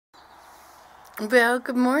Well,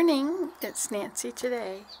 good morning. It's Nancy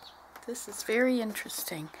today. This is very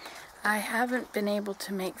interesting. I haven't been able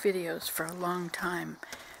to make videos for a long time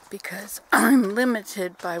because I'm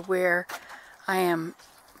limited by where I am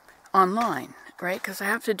online, right? Because I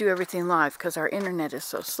have to do everything live because our internet is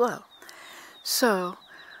so slow. So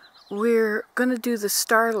we're going to do the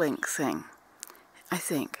Starlink thing, I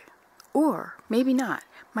think. Or maybe not.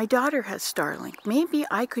 My daughter has Starlink. Maybe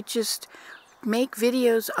I could just make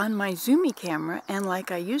videos on my Zoomy camera and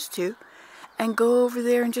like I used to and go over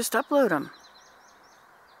there and just upload them.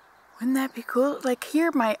 Wouldn't that be cool? Like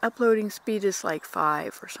here my uploading speed is like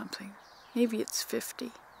 5 or something. Maybe it's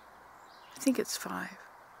 50. I think it's 5.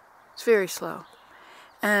 It's very slow.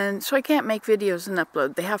 And so I can't make videos and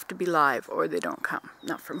upload. They have to be live or they don't come.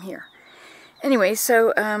 Not from here. Anyway,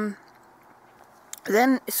 so if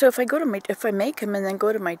I make them and then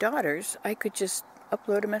go to my daughter's, I could just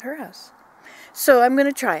upload them at her house. So I'm going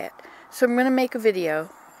to try it. So I'm going to make a video,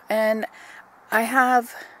 and I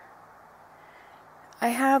have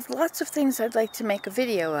lots of things I'd like to make a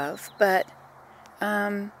video of, but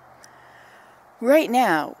right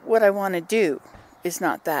now what I want to do is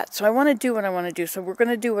not that. So I want to do what I want to do. So we're going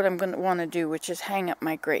to do what I'm going to want to do, which is hang up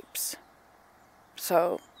my grapes.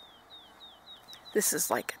 So this is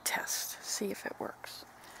like a test. See if it works.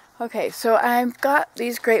 Okay, so I've got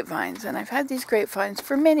these grapevines, and I've had these grapevines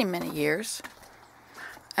for many, many years.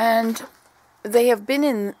 And they have been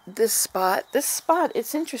in this spot. This spot,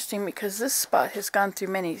 it's interesting because this spot has gone through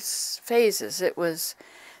many phases.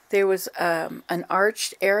 There was an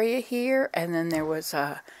arched area here, and then there was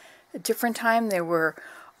a different time there were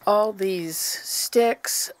all these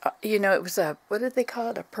sticks. It was what did they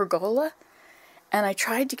call it? A pergola. And I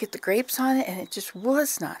tried to get the grapes on it, and it just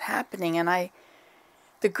was not happening. And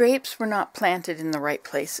the grapes were not planted in the right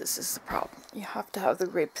places is the problem. You have to have the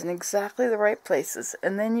grapes in exactly the right places,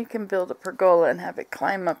 and then you can build a pergola and have it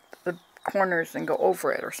climb up the corners and go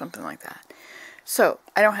over it or something like that. So,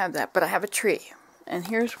 I don't have that, but I have a tree. And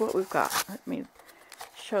here's what we've got. Let me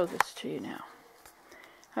show this to you now.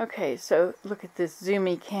 Okay, so look at this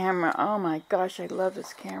Zoomy camera. Oh my gosh, I love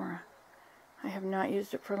this camera. I have not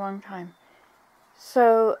used it for a long time.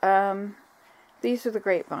 So, these are the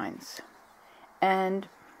grapevines. And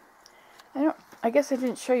I guess I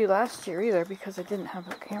didn't show you last year either because I didn't have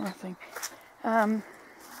a camera thing.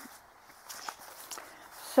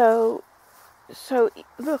 So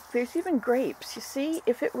look, there's even grapes. You see,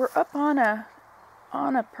 if it were up on a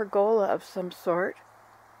pergola of some sort,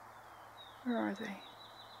 where are they?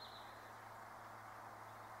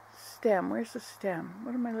 Stem, where's the stem?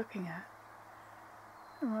 What am I looking at?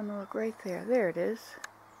 I want to look right there. There it is.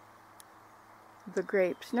 The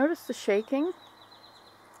grapes. Notice the shaking?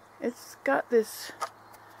 It's got this,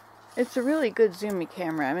 it's a really good Zoomy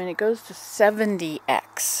camera. I mean, it goes to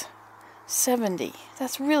 70x. 70.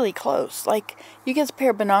 That's really close. Like, you get a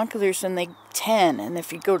pair of binoculars and they 10, and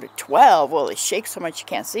if you go to 12, well, it shakes so much you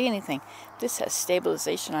can't see anything. This has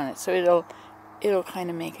stabilization on it, so it'll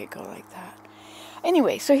kind of make it go like that.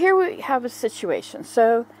 Anyway, so here we have a situation.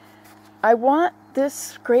 So, I want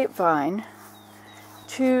this grapevine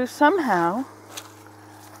to somehow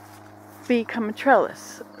become a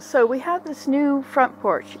trellis. So we have this new front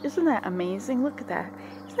porch. Isn't that amazing? Look at that.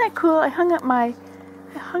 Isn't that cool? I hung up my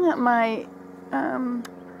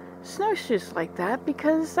snowshoes like that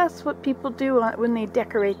because that's what people do when they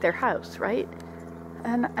decorate their house, right?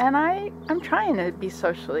 And I'm trying to be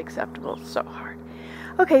socially acceptable. It's so hard.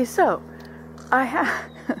 Okay, so I have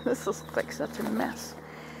this looks like such a mess.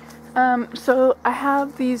 So I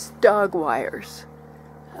have these dog wires.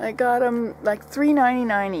 I got them like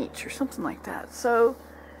 $3.99 each or something like that. So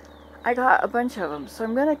I got a bunch of them. So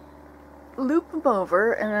I'm going to loop them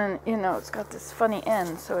over, and then, it's got this funny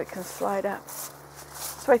end so it can slide up.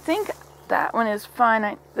 So I think that one is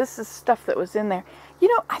fine. This is stuff that was in there.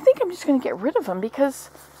 I think I'm just going to get rid of them because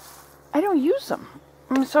I don't use them.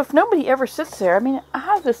 So if nobody ever sits there, I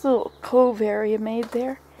have this little cove area made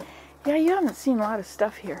there. Yeah, you haven't seen a lot of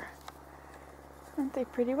stuff here. Aren't they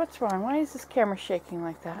pretty? What's wrong? Why is this camera shaking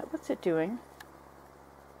like that? What's it doing?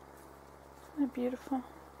 Isn't it beautiful?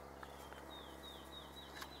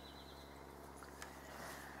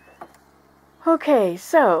 Okay,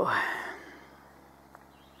 so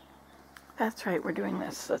that's right, we're doing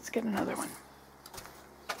this. Let's get another one.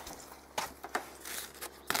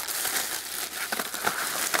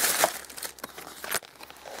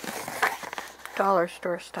 Dollar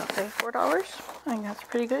store stuff, eh? $4? I think that's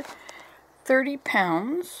pretty good. 30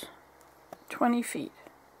 pounds, 20 feet,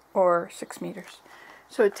 or 6 meters.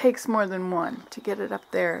 So it takes more than one to get it up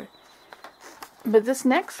there. But this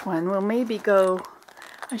next one will maybe go,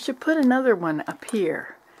 I should put another one up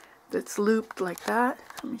here that's looped like that.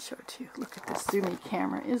 Let me show it to you. Look at this zoomy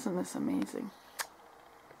camera. Isn't this amazing?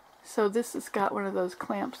 So this has got one of those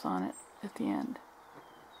clamps on it at the end.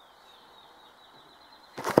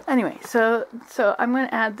 Anyway, so I'm going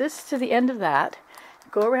to add this to the end of that,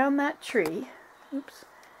 go around that tree, oops,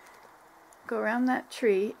 go around that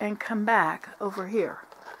tree and come back over here.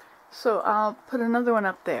 So I'll put another one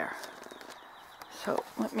up there. So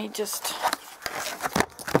let me just,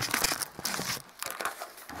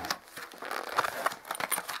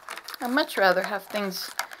 I'd much rather have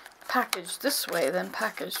things packaged this way than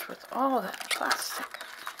packaged with all that plastic.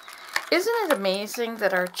 Isn't it amazing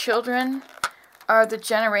that our children are the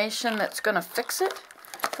generation that's going to fix it?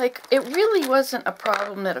 Like, it really wasn't a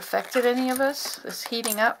problem that affected any of us, this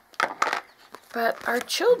heating up. But our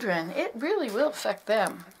children, it really will affect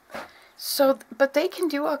them. So, but they can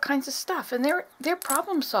do all kinds of stuff, and they're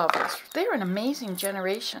problem solvers. They're an amazing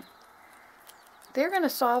generation. They're going to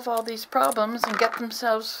solve all these problems and get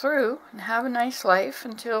themselves through and have a nice life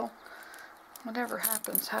until whatever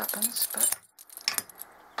happens, happens. But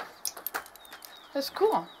it's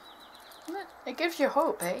cool. It gives you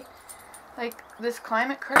hope, eh? Like this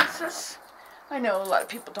climate crisis. I know a lot of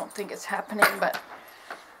people don't think it's happening, but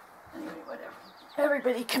anyway, whatever.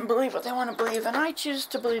 Everybody can believe what they want to believe, and I choose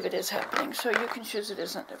to believe it is happening. So you can choose it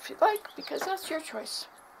isn't if you like, because that's your choice.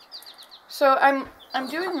 So I'm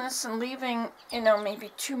doing this and leaving, you know,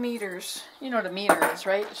 maybe 2 meters. You know what a meter is,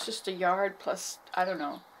 right? It's just a yard plus, I don't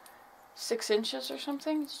know, 6 inches or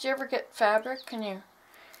something. Did you ever get fabric? And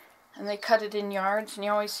they cut it in yards, and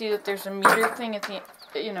you always see that there's a meter thing at the,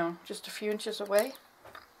 you know, just a few inches away.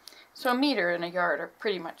 So a meter and a yard are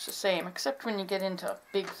pretty much the same, except when you get into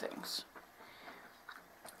big things.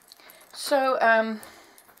 So, yeah,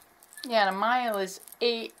 and a mile is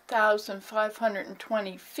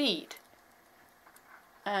 8,520 feet,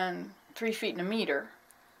 and 3 feet in a meter,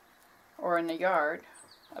 or in a yard,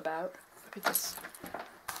 about. Look at this.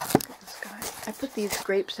 Look at this guy. I put these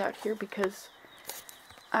grapes out here because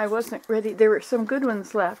I wasn't ready. There were some good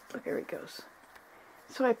ones left. Look, there he goes.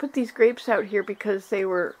 So I put these grapes out here because they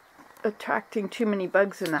were attracting too many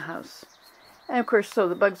bugs in the house. And of course, so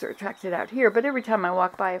the bugs are attracted out here. But every time I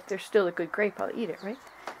walk by, if there's still a good grape, I'll eat it, right?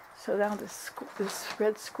 So now this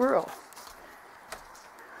red squirrel.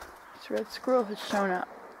 This red squirrel has shown up.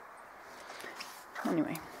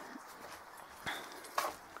 Anyway.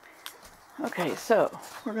 Okay, so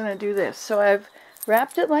we're going to do this. So I've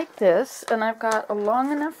wrapped it like this, and I've got a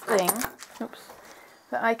long enough thing, oops,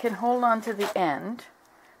 that I can hold on to the end,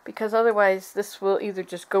 because otherwise this will either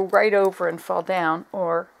just go right over and fall down,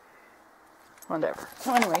 or whatever.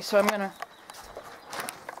 So anyway, so I'm going to,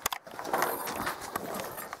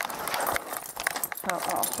 so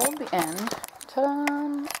I'll hold the end,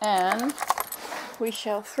 ta-da, and we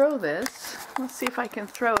shall throw this. Let's see if I can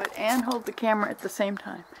throw it and hold the camera at the same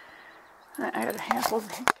time. I gotta hold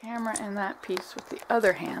the camera and that piece with the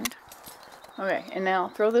other hand. Okay, and now I'll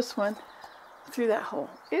throw this one through that hole,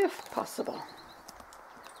 if possible.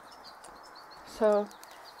 So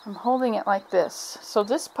I'm holding it like this. So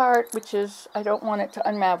this part, which is, I don't want it to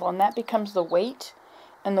unravel, and that becomes the weight,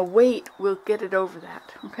 and the weight will get it over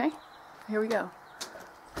that, okay? Here we go.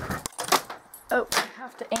 Oh, I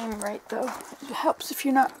have to aim right though. It helps if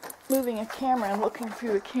you're not moving a camera and looking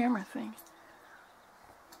through the camera thing.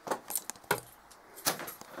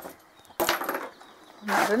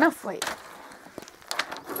 Not enough weight.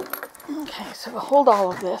 Okay, so we'll hold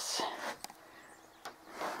all of this.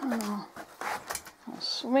 I'll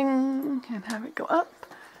swing and have it go up.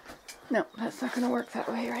 No, that's not going to work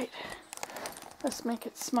that way, right? Let's make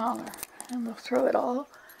it smaller, and we'll throw it all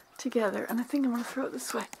together. And I think I'm going to throw it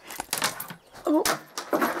this way. Oh,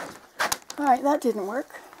 all right, that didn't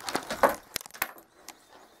work.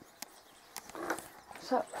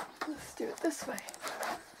 So let's do it this way.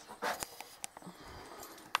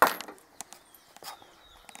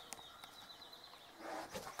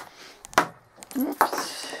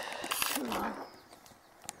 Oops. Too long.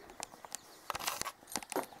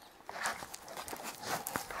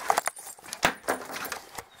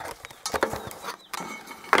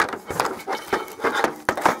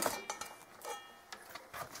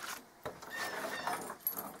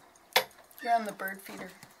 You're on the bird feeder,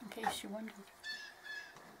 in case you wondered.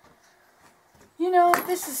 You know,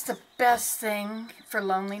 this is the best thing for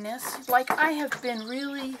loneliness. Like, I have been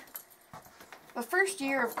really... The first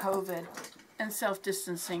year of COVID and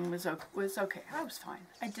self-distancing was okay. I was fine.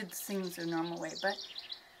 I did things the normal way, but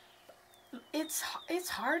it's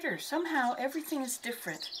harder. Somehow, everything is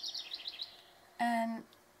different. And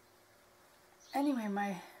anyway,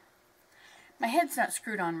 my head's not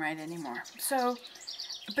screwed on right anymore. So,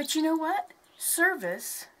 but you know what?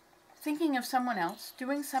 Service thinking of someone else,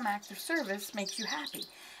 doing some act of service makes you happy.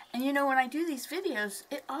 And you know, when I do these videos,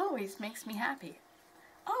 it always makes me happy.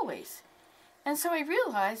 Always. And so I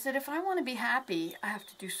realized that if I want to be happy, I have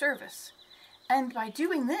to do service. And by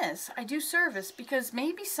doing this, I do service because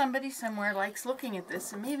maybe somebody somewhere likes looking at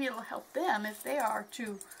this, and maybe it'll help them if they are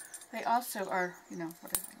too. They also are, you know,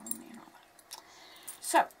 whatever, lonely and all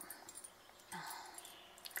that.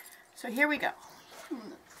 So here we go.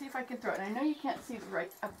 Let's see if I can throw it. I know you can't see it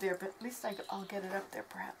right up there, but at least I'll get it up there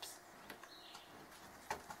perhaps.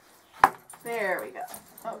 There we go.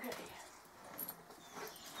 Okay.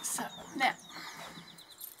 So now,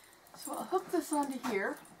 I'll hook this onto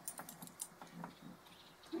here.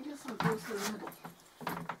 I guess I'll go to the middle.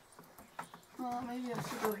 Well, maybe I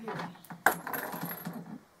should go here.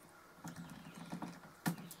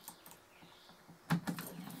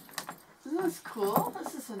 Isn't this cool?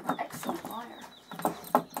 This is an excellent wire.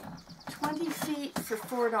 20 feet for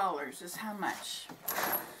 $4 is how much?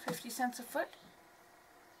 50 cents a foot?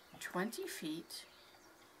 20 feet.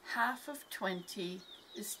 Half of 20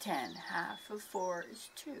 is 10. Half of 4 is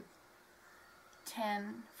 2.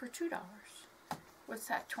 10 for $2. What's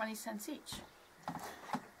that? 20 cents each.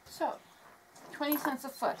 So, 20 cents a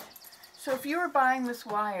foot. So if you were buying this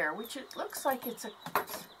wire, which it looks like it's a,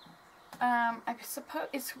 I suppose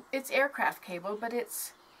it's aircraft cable, but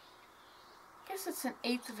it's, I guess it's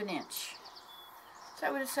 1/8 of an inch. Is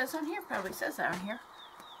that what it says on here? Probably says that on here.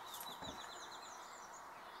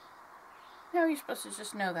 No, you're supposed to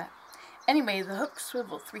just know that. Anyway, the hook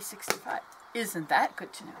swivel 365. Isn't that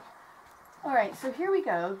good to know? Alright, so here we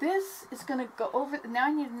go. This is going to go over, now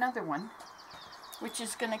I need another one, which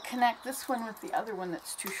is going to connect this one with the other one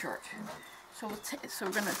that's too short. So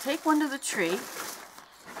we're going to take one to the tree.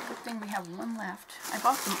 Good thing we have one left. I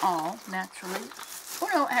bought them all, naturally. Oh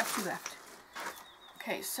no, I have 2 left.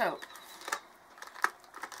 Okay, so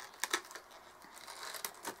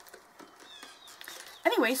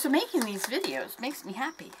anyway, so making these videos makes me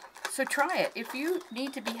happy. So try it. If you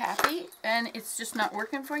need to be happy and it's just not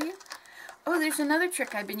working for you. Oh, there's another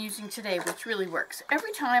trick I've been using today which really works.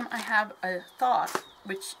 Every time I have a thought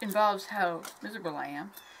which involves how miserable I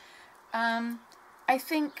am, I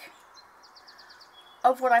think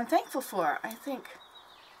of what I'm thankful for. I think,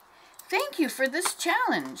 thank you for this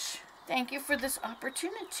challenge. Thank you for this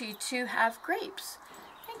opportunity to have grapes.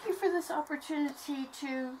 Thank you for this opportunity to,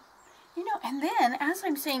 you know, and then as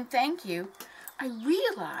I'm saying thank you, I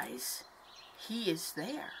realize he is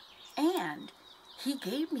there and he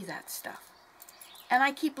gave me that stuff. And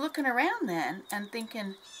I keep looking around then and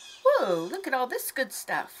thinking, whoa, look at all this good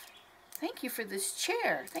stuff. Thank you for this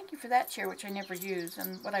chair. Thank you for that chair, which I never use.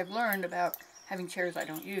 And what I've learned about having chairs I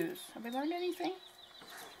don't use. Have I learned anything?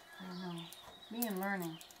 I don't know. Me and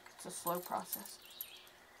learning. It's a slow process.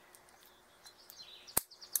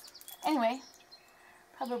 Anyway,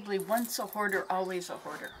 probably once a hoarder, always a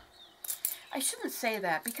hoarder. I shouldn't say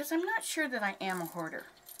that because I'm not sure that I am a hoarder.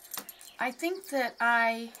 I think that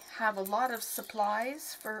I have a lot of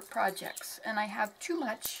supplies for projects and I have too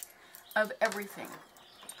much of everything.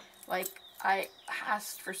 Like I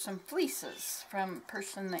asked for some fleeces from a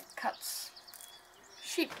person that cuts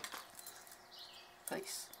sheep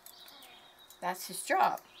fleece. That's his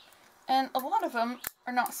job. And a lot of them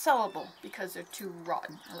are not sellable because they're too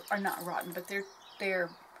rotten, or not rotten, but they're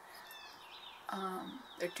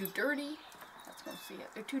too dirty. That's mostly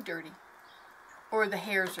it. They're too dirty. Or the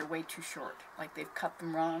hairs are way too short, like they've cut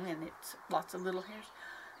them wrong and it's lots of little hairs.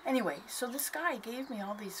 Anyway, so this guy gave me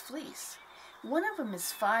all these fleece. One of them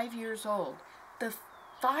is 5 years old. The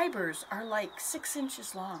fibers are like 6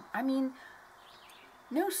 inches long. I mean,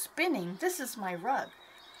 no spinning. This is my rug.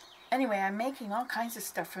 Anyway, I'm making all kinds of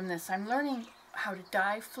stuff from this. I'm learning how to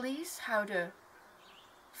dye fleece, how to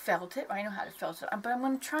felt it. I know how to felt it, but I'm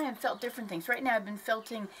going to try and felt different things. Right now I've been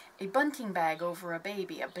felting a bunting bag over a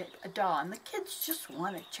baby, a doll, and the kids just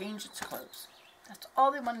want to change its clothes. That's all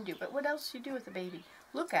they want to do. But what else do you do with a baby?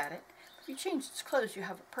 Look at it. If you change its clothes, you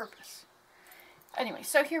have a purpose. Anyway,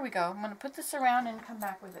 so here we go. I'm going to put this around and come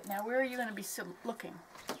back with it. Now, where are you going to be looking?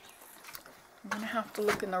 I'm going to have to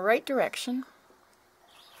look in the right direction.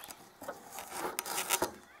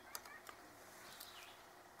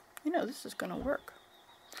 You know, this is going to work.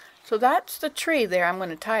 So that's the tree there I'm going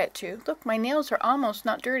to tie it to. Look, my nails are almost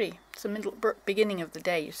not dirty. It's the beginning of the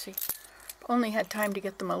day, you see. Only had time to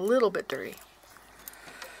get them a little bit dirty.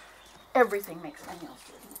 Everything makes my nails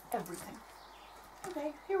dirty. Everything.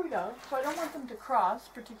 Okay, here we go. So I don't want them to cross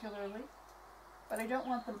particularly, but I don't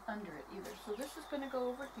want them under it either. So this is going to go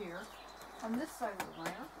over here on this side of the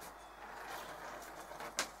wire.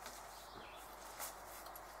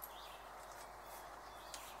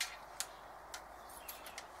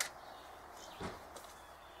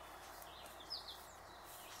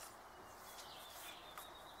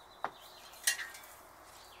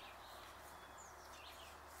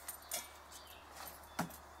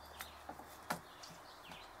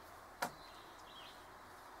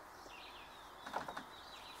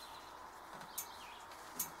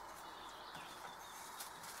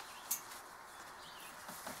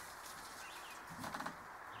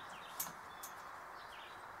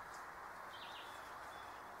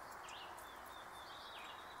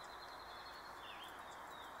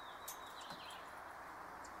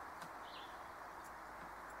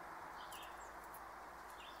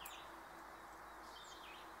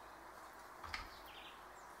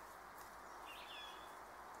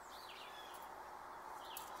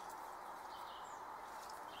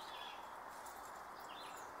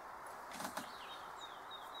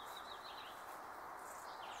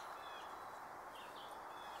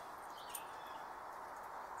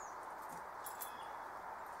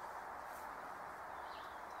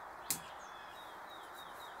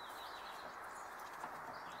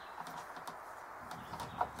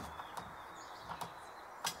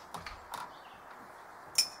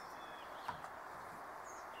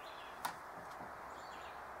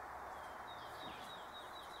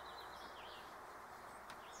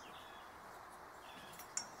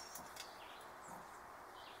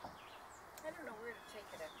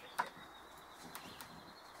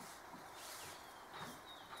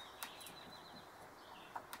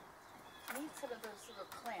 little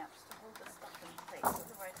clamps to hold the stuff in place.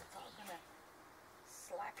 Otherwise it's all going to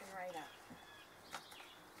slacken right up.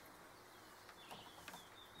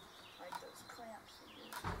 Like those clamps you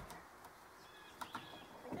use.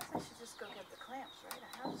 I guess I should just go get the clamps, right? I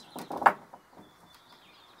have some.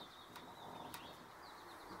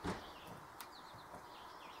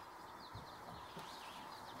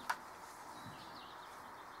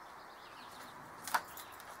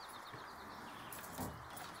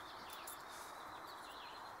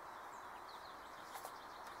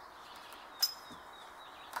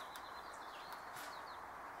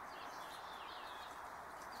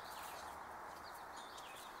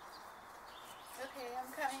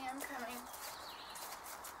 Okay, I'm coming.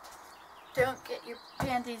 Don't get your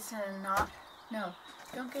panties in a knot. No,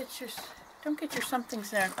 don't get your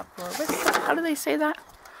somethings in an uproar. How do they say that?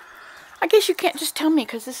 I guess you can't just tell me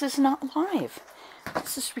because this is not live.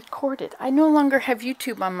 This is recorded. I no longer have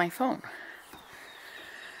YouTube on my phone.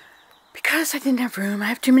 Because I didn't have room. I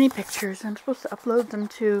have too many pictures. I'm supposed to upload them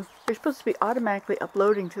to... They're supposed to be automatically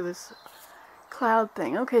uploading to this cloud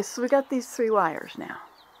thing. Okay, so we got these 3 wires now.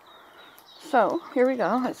 So, here we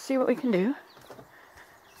go. Let's see what we can do.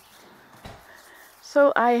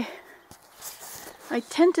 So I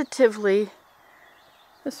tentatively...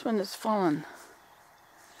 This one has fallen.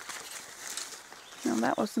 No,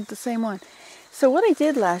 that wasn't the same one. So what I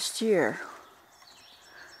did last year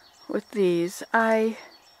with these, I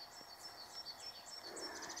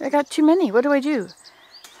got too many. What do I do?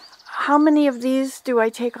 How many of these do I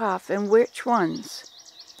take off and which ones?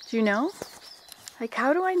 Do you know? Like,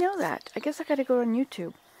 how do I know that? I guess I gotta go on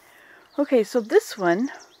YouTube. Okay, so this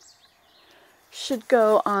one should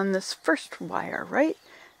go on this first wire, right?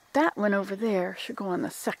 That one over there should go on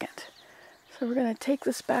the second. So we're gonna take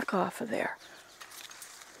this back off of there.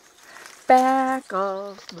 Back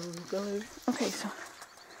off, boogaloo. Okay, so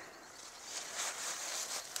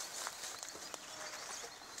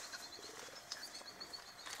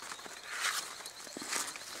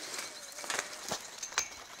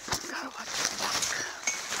gotta watch the back.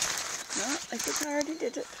 No, I think I already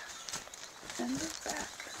did it. And the back.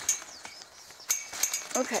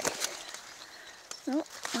 Okay. No,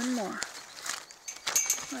 one more.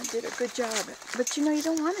 I did a good job. But you know, you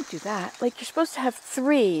don't want to do that. Like, you're supposed to have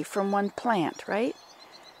 3 from one plant, right?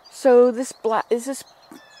 So this black this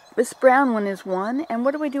brown one is 1, and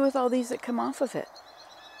what do we do with all these that come off of it?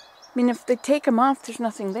 I mean, if they take them off, there's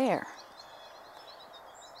nothing there.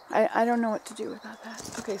 I don't know what to do about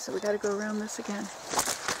that. Okay, so we got to go around this again.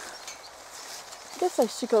 I guess I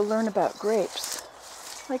should go learn about grapes.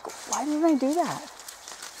 Like, why didn't I do that?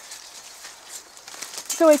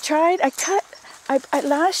 So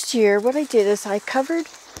last year, what I did is I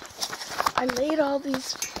laid all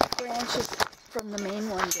these branches from the main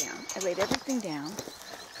one down. I laid everything down.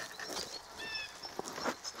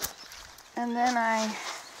 And then a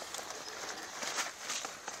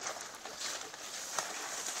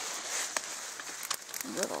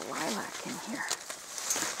little lilac in here.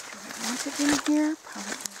 Do I want it in here?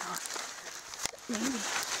 Probably not. Maybe.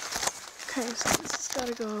 Okay, so this has got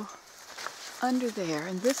to go under there,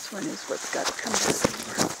 and this one is what's got to come back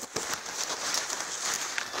over.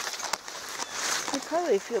 I'd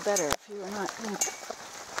probably feel better if you were not being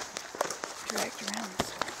dragged around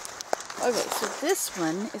this way. Okay, so this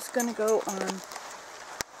one is going to go on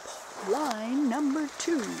line number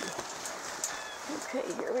 2. Okay,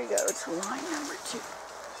 here we go to line number 2.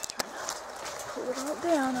 Try not to pull it all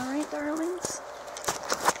down, alright, darlings?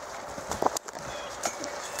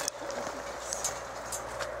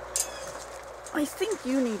 I think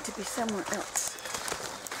you need to be somewhere else.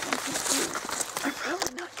 I think you are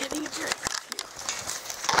probably not getting a very good view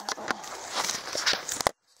at all.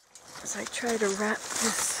 As I try to wrap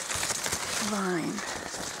this line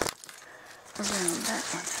around that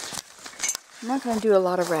one. I'm not going to do a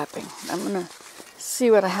lot of wrapping. I'm going to see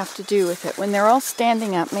what I have to do with it. When they're all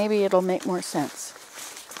standing up, maybe it'll make more sense.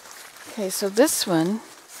 Okay, so this one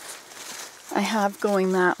I have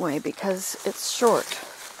going that way because it's short.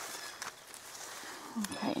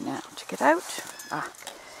 Okay, now to get out.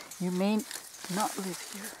 You may not live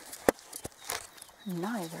here.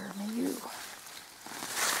 Neither may you.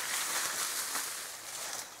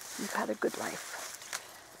 You've had a good life.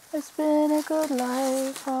 It's been a good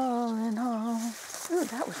life, all in all. Ooh,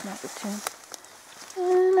 that was not the tune.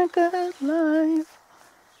 Been a good life.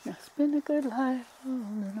 It's been a good life, all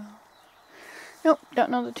in all. Nope, don't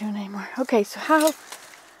know the tune anymore. Okay, so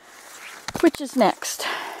which is next?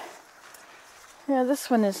 Yeah, this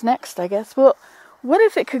one is next, I guess. Well, what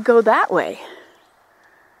if it could go that way?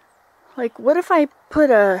 Like, what if I put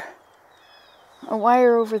a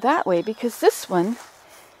wire over that way? Because this one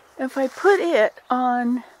If I put it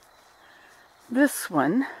on this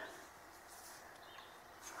one,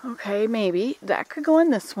 okay, maybe that could go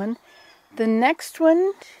on this one. The next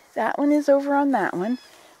one, that one is over on that one.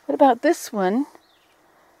 What about this one?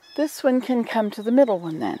 This one can come to the middle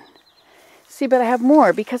one then. See, but I have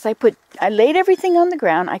more because I laid everything on the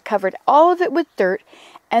ground. I covered all of it with dirt,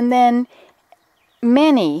 and then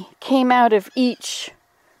many came out of each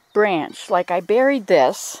branch. Like I buried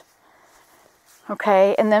this,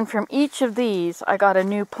 okay, and then from each of these I got a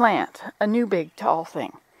new plant, a new big tall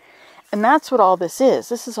thing. And that's what all this is.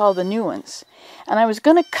 This is all the new ones. And I was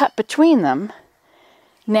going to cut between them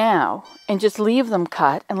now and just leave them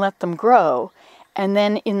cut and let them grow. And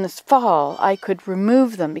then in this fall I could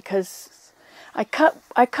remove them because I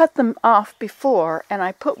cut them off before, and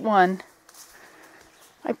I planted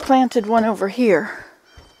one over here.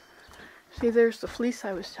 See, there's the fleece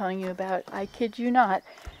I was telling you about. I kid you not.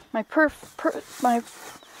 My first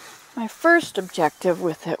objective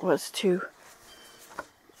with it was to,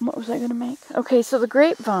 what was I going to make? Okay, so the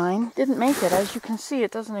grapevine didn't make it. As you can see,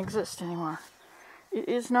 it doesn't exist anymore. It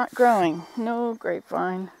is not growing. No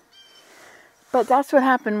grapevine. But that's what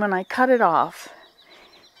happened when I cut it off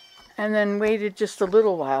and then waited just a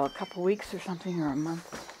little while, a couple weeks or something, or a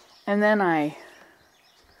month. And then I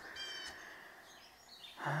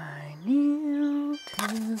kneel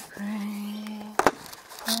to pray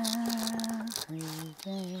every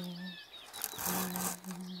day.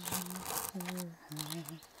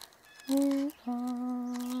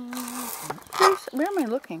 Where am I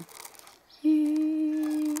looking?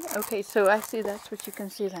 Okay, so I see that's what you can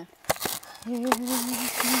see then.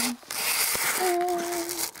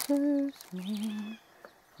 Answers me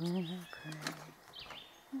when I pray.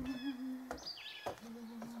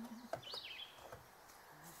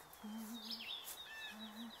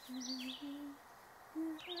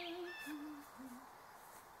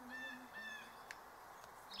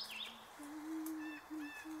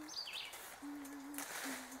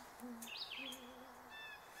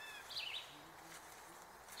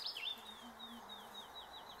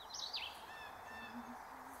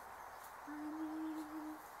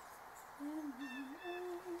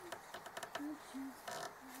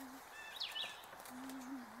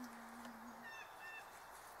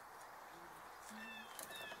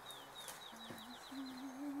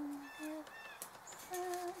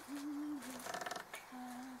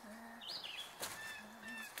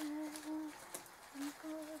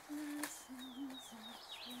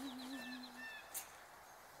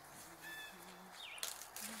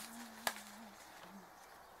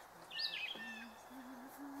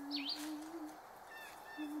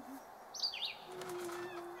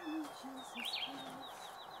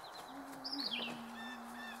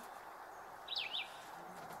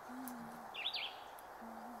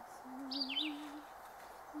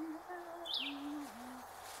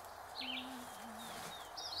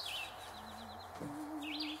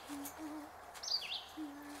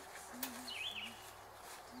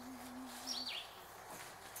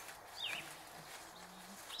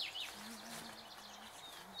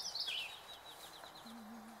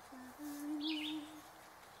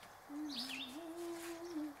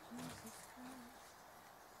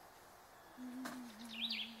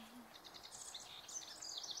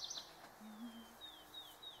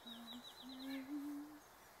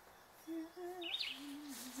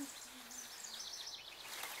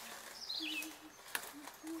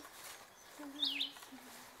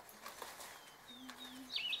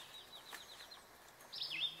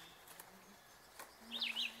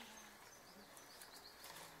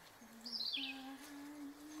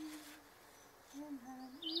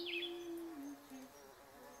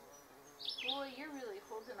 Boy, you're really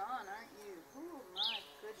holding on, aren't you? Oh my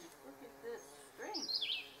goodness, look at this strength.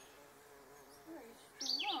 You're a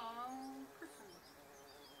strong person.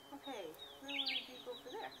 Okay, where would you go for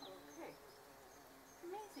there? Okay.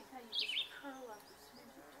 Amazing how you just curl up as soon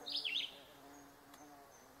as you touch it.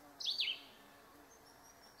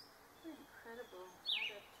 What an incredible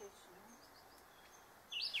adaptation.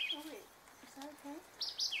 Oh wait, is that okay?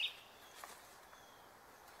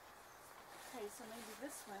 Okay, so maybe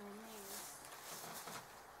this one needs...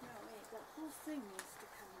 No, wait, that whole thing needs to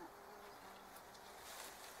come up.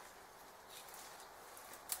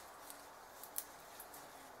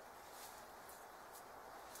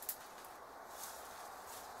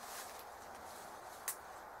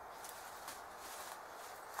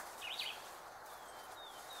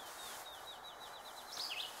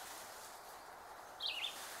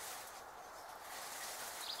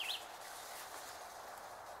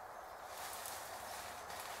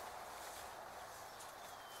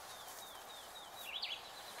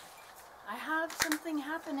 I have something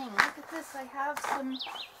happening. Look at this. I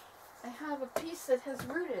have a piece that has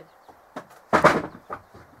rooted. I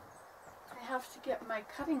have to get my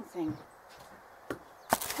cutting thing.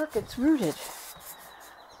 Look, it's rooted.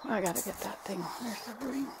 Oh, I gotta get that thing. There's the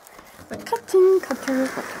rooting. The cutting cutter.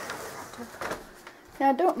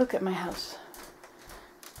 Now don't look at my house.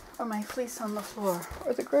 Or my fleece on the floor.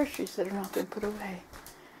 Or the groceries that are not been put away.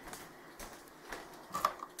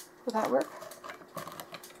 Will that work?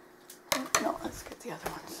 No, let's get the other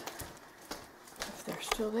ones. If they're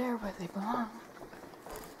still there where they belong.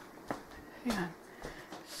 Yeah, I'm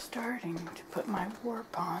starting to put my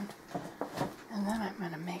warp on. And then I'm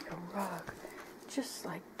going to make a rug. Just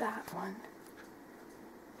like that one.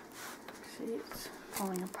 See, it's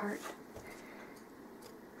falling apart.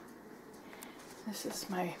 This is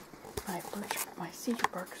my cedar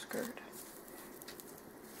bark skirt.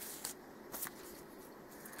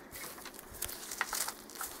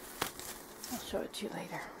 I'll show it to you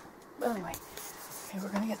later. Well, anyway, okay, we're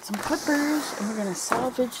going to get some clippers and we're going to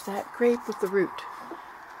salvage that grape with the root.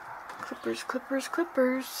 Clippers, clippers,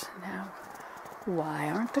 clippers. Now, why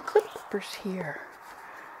aren't the clippers here?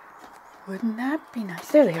 Wouldn't that be nice?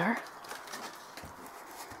 There they are.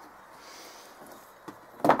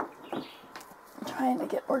 I'm trying to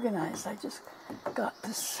get organized. I just got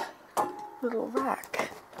this little rack.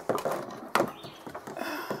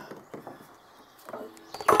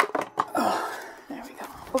 Oh, there we go.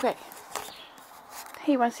 Okay.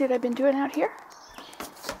 Hey, you want to see what I've been doing out here?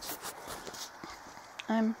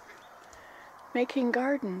 I'm making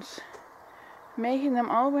gardens. Making them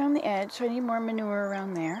all around the edge, so I need more manure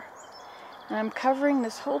around there. And I'm covering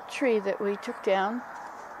this whole tree that we took down.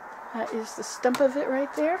 That is the stump of it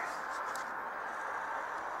right there.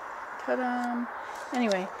 Ta-da!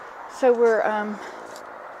 Anyway, so we're,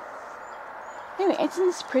 anyway, isn't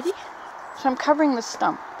this pretty? So I'm covering the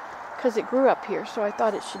stump, because it grew up here, so I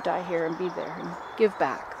thought it should die here and be there and give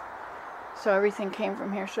back. So everything came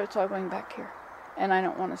from here, so it's all going back here. And I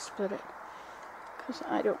don't want to split it, because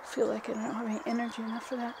I don't feel like I don't have any energy enough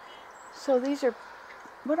for that. So these are,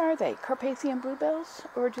 what are they? Carpathian bluebells?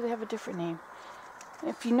 Or do they have a different name?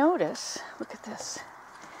 If you notice, look at this.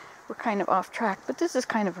 We're kind of off track, but this is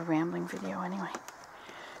kind of a rambling video anyway.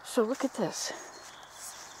 So look at this.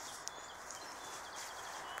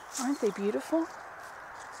 Aren't they beautiful?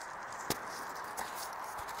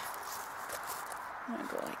 I'm going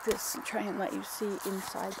to go like this and try and let you see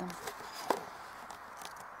inside them.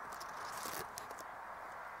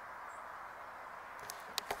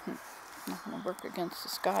 Not going to work against the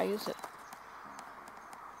sky, is it?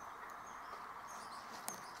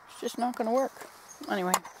 It's just not going to work.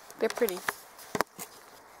 Anyway, they're pretty.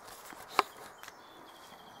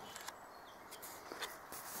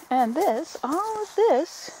 And this, all of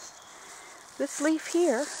this leaf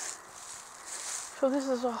here, so this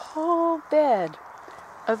is a whole bed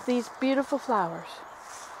of these beautiful flowers.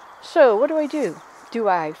 So what do? Do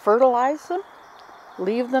I fertilize them?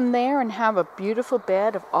 Leave them there and have a beautiful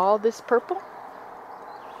bed of all this purple?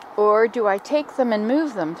 Or do I take them and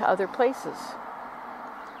move them to other places?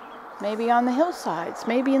 Maybe on the hillsides,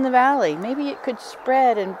 maybe in the valley. Maybe it could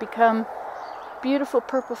spread and become beautiful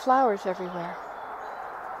purple flowers everywhere.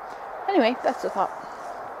 Anyway, that's a thought.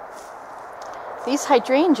 These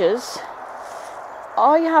hydrangeas,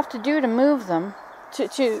 all you have to do to move them,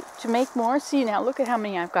 to make more, see now, look at how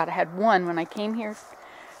many I've got. I had one when I came here.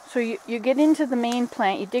 So you get into the main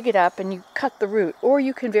plant, you dig it up, and you cut the root. Or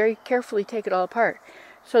you can very carefully take it all apart.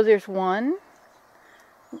 So there's one,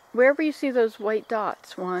 wherever you see those white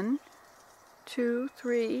dots, 1, 2,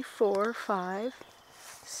 3, 4, 5,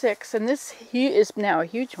 6, and this is now a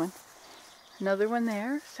huge one. Another one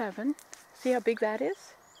there, 7. See how big that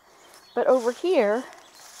is? But over here,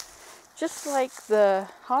 just like the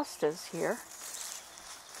hostas here,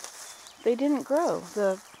 they didn't grow.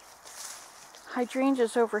 The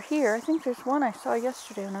hydrangeas over here, I think there's one I saw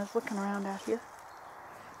yesterday when I was looking around out here.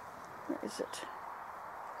 Where is it?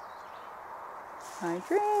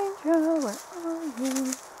 Hydrangea, where are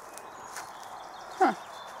you? Huh.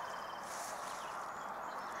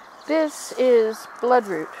 This is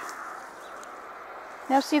bloodroot.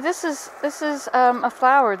 Now see, this is a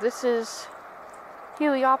flower. This is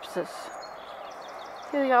Heliopsis.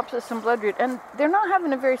 Heliopsis and bloodroot. And they're not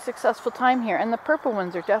having a very successful time here. And the purple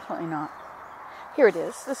ones are definitely not. Here it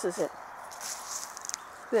is. This is it.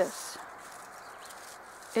 This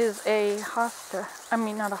is a hosta. I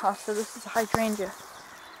mean, not a hosta. This is a hydrangea.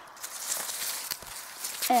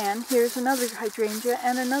 And here's another hydrangea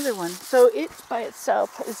and another one. So it by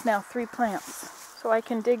itself is now 3 plants. So I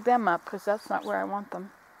can dig them up because that's not where I want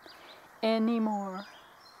them anymore.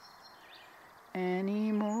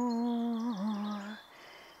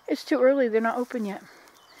 It's too early. They're not open yet.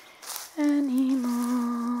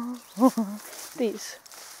 Anymore. These.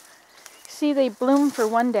 See, they bloom for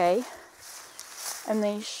one day, and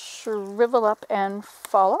they shrivel up and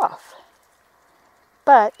fall off.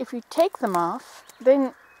 But if you take them off,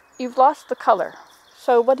 then you've lost the color.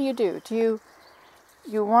 So what do? Do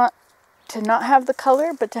you want to not have the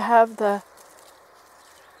color, but to have the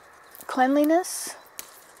cleanliness?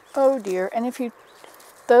 Oh dear. And if you,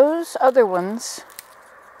 those other ones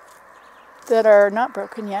that are not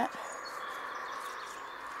broken yet,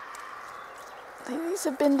 these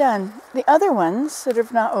have been done. The other ones that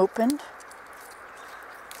have not opened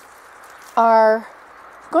are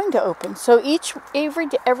going to open. So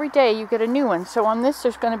every day you get a new one. So on this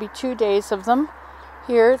there's going to be 2 days of them.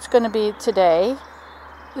 Here it's going to be today.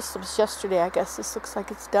 This was yesterday, I guess. This looks like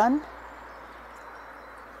it's done.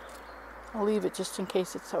 I'll leave it just in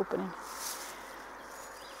case it's opening.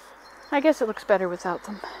 I guess it looks better without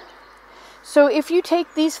them. So if you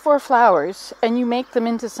take these 4 flowers and you make them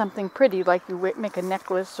into something pretty, like you make a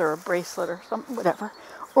necklace or a bracelet or something, whatever,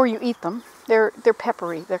 or you eat them, they're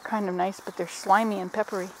peppery. They're kind of nice, but they're slimy and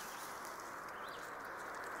peppery.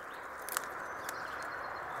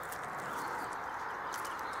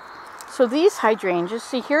 So these hydrangeas,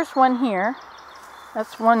 see, here's one here.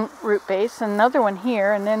 That's one root base, and another one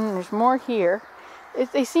here, and then there's more here.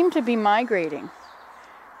 They seem to be migrating.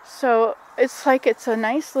 So it's like it's a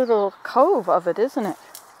nice little cove of it, isn't it?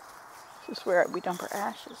 This is where we dump our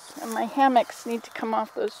ashes. And my hammocks need to come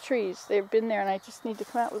off those trees. They've been there, and I just need to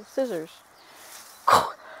come out with scissors.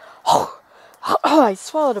 Oh, I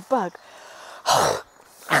swallowed a bug.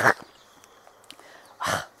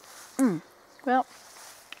 Well,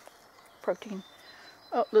 protein.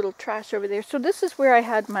 Oh, little trash over there. So this is where I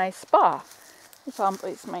had my spa. This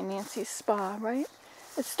is my Nancy's spa, right?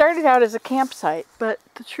 It started out as a campsite, but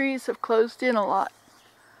the trees have closed in a lot.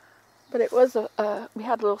 But it was we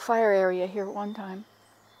had a little fire area here at one time.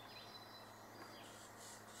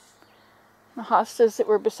 The hostas that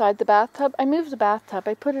were beside the bathtub, I moved the bathtub.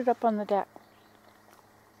 I put it up on the deck.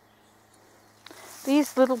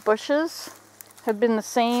 These little bushes have been the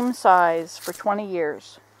same size for 20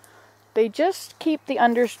 years. They just keep the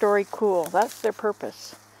understory cool. That's their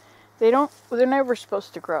purpose. They're never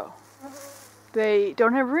supposed to grow. They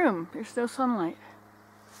don't have room. There's no sunlight.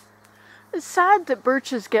 It's sad that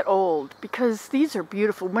birches get old because these are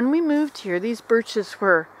beautiful. When we moved here, these birches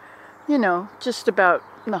were, you know, just about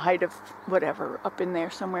the height of whatever, up in there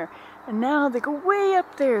somewhere. And now they go way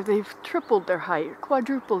up there. They've tripled their height,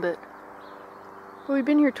 quadrupled it. Well, we've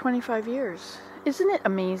been here 25 years. Isn't it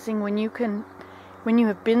amazing when you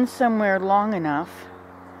have been somewhere long enough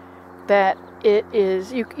that it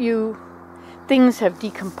is, things have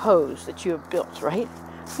decomposed that you have built, right?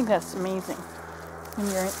 I think that's amazing. When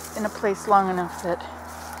you're in a place long enough that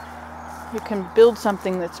you can build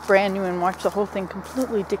something that's brand new and watch the whole thing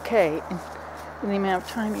completely decay in the amount of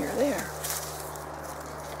time you're there.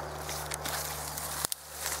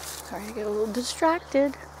 Sorry, I get a little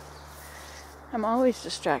distracted. I'm always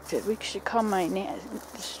distracted. We should call my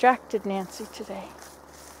distracted Nancy today.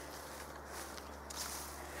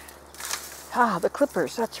 Ah, the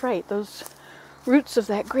clippers, that's right. Those roots of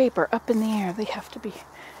that grape are up in the air. They have to be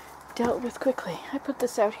dealt with quickly. I put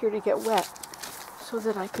this out here to get wet so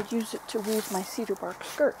that I could use it to weave my cedar bark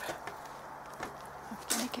skirt. I have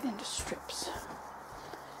to make it into strips.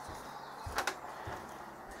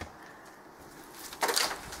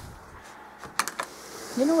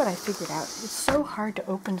 You know what I figured out? It's so hard to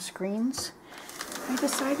open screens. I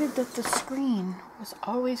decided that the screen was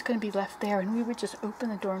always going to be left there, and we would just open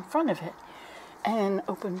the door in front of it and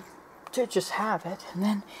open to just have it. And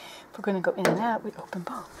then if we're going to go in and out, we'd open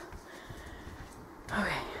both.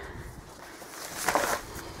 Okay.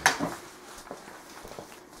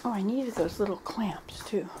 Oh, I needed those little clamps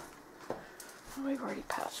too. Oh, we've already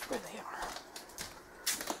passed where they are.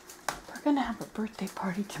 We're going to have a birthday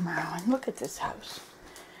party tomorrow, and look at this house.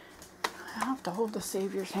 I have to hold the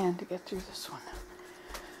Savior's hand to get through this one.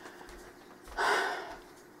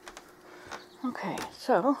 Okay,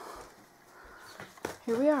 so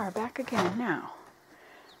here we are, back again now.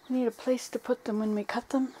 We need a place to put them when we cut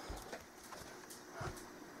them.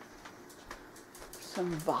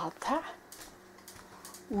 Some vata.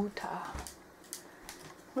 Uta.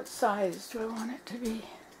 What size do I want it to be?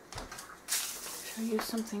 Should I use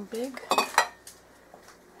something big?